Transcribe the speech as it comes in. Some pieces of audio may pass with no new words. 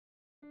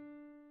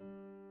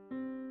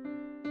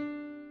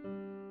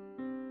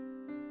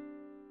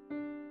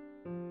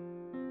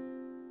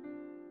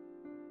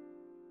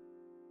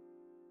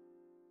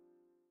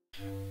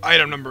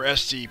Item number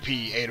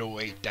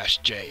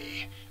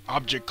SCP-808-J.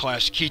 Object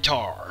Class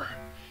Keytar.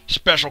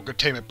 Special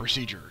Containment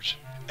Procedures.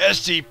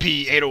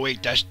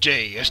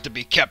 SCP-808-J is to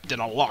be kept in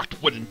a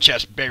locked wooden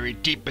chest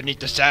buried deep beneath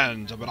the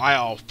sands of an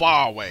isle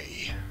far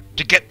away.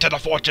 To get to the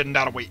fortune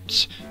that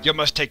awaits, you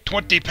must take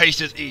 20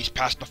 paces east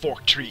past the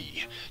forked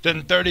tree,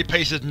 then 30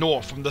 paces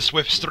north from the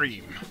swift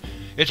stream.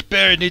 It's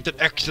buried beneath an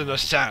X in the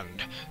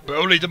sand, but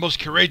only the most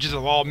courageous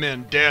of all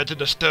men dare to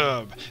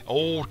disturb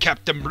old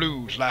Captain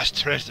Blue's last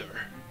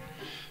treasure.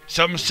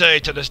 Some say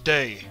to this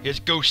day his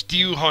ghost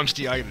still haunts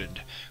the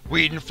island,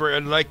 waiting for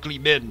unlikely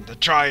men to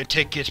try and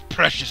take his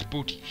precious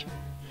booty.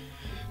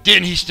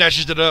 Then he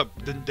snatches it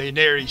up, then they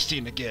ne'er is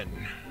seen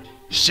again.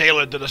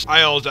 Sailing to the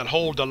isles that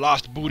hold the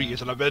lost booty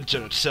is an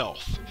adventure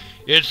itself.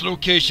 Its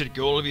location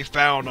can only be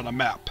found on a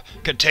map,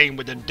 contained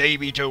within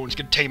Davy Jones'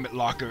 Containment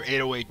Locker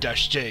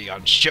 808-J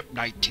on Ship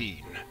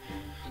 19.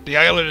 The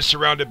island is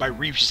surrounded by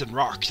reefs and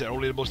rocks that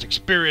only the most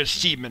experienced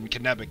seamen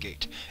can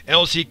navigate,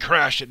 else he'd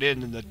crash and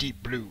end in the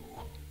deep blue.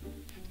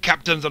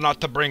 Captains are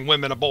not to bring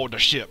women aboard the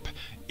ship.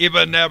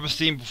 Even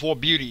never-seen-before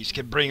beauties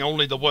can bring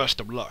only the worst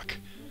of luck.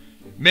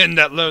 Men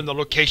that learn the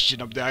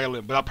location of the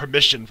island without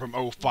permission from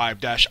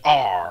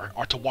O5-R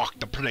are to walk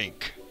the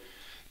plank.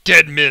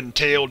 Dead men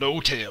tell no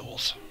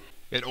tales.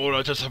 In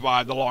order to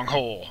survive the long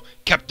haul,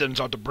 captains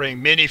are to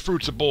bring many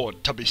fruits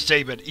aboard to be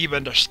saving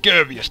even the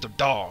scurviest of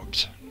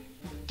dogs.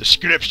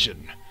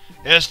 Description: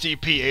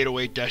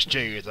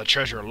 SCP-808-J is a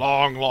treasure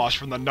long lost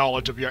from the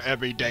knowledge of your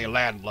everyday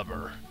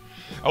landlubber.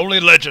 Only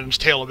legends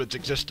tell of its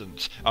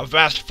existence, a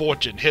vast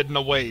fortune hidden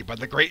away by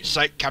the great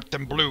Site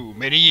Captain Blue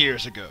many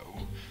years ago.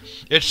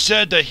 It's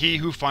said that he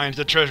who finds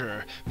the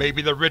treasure may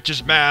be the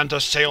richest man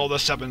to sail the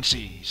seven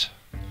seas.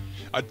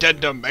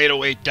 Addendum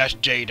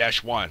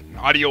 808-J-1,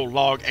 Audio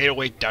Log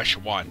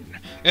 808-1.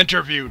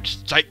 Interviewed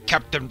Site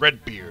Captain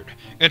Redbeard.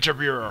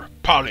 Interviewer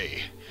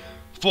Polly.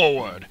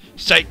 Forward.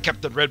 Site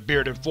Captain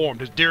Redbeard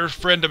informed his dearest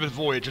friend of his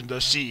voyage into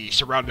the sea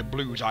surrounding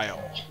Blue's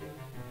Isle.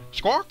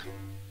 Squawk?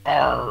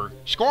 Arr.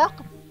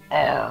 Squawk?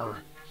 Arr.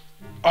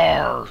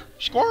 Arr.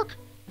 Squawk?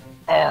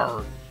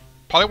 Arr.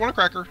 Polly want a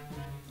cracker?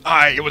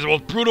 Aye, it was the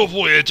most brutal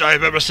voyage I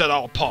have ever set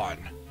out upon.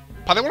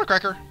 Polly want a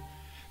cracker?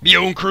 Me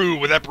own crew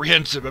was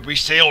apprehensive as we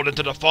sailed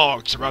into the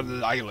fog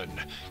surrounding the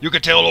island. You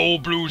could tell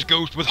old Blue's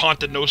ghost was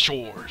haunting those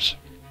shores.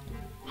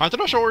 Haunting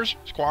those shores?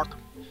 Squawk.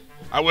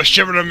 I was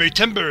shivering in me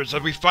timbers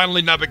as we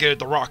finally navigated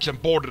the rocks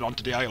and boarded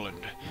onto the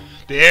island.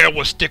 The air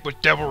was thick with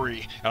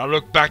devilry, and I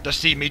looked back to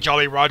see me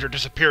Jolly Roger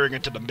disappearing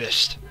into the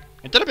mist.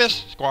 Into the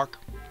mist? Squawk.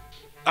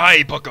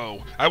 Aye,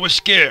 bucko. I was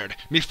scared.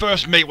 Me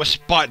first mate was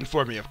spotting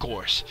for me, of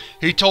course.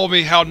 He told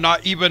me how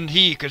not even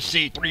he could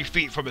see 3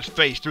 feet from his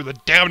face through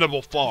the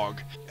damnable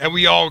fog, and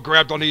we all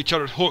grabbed onto each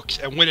other's hooks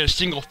and went in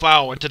single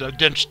file into the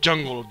dense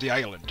jungle of the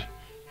island.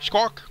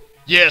 Squawk?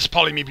 Yes,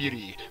 Polly me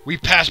beauty. We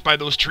passed by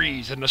those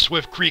trees and the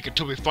swift creek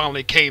until we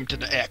finally came to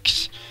the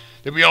X.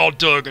 Then we all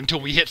dug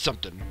until we hit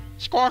something.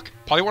 Squawk?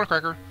 Polly want a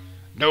cracker?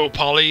 No,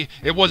 Polly,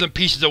 it wasn't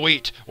pieces of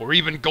weight, or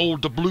even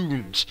gold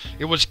doubloons.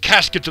 It was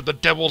caskets of the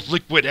Devil's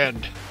Liquid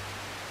and…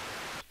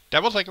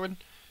 Devil's Liquid?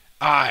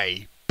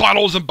 Aye,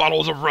 bottles and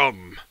bottles of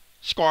rum.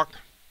 Squawk.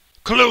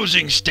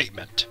 Closing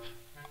statement.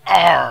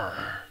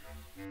 Arr.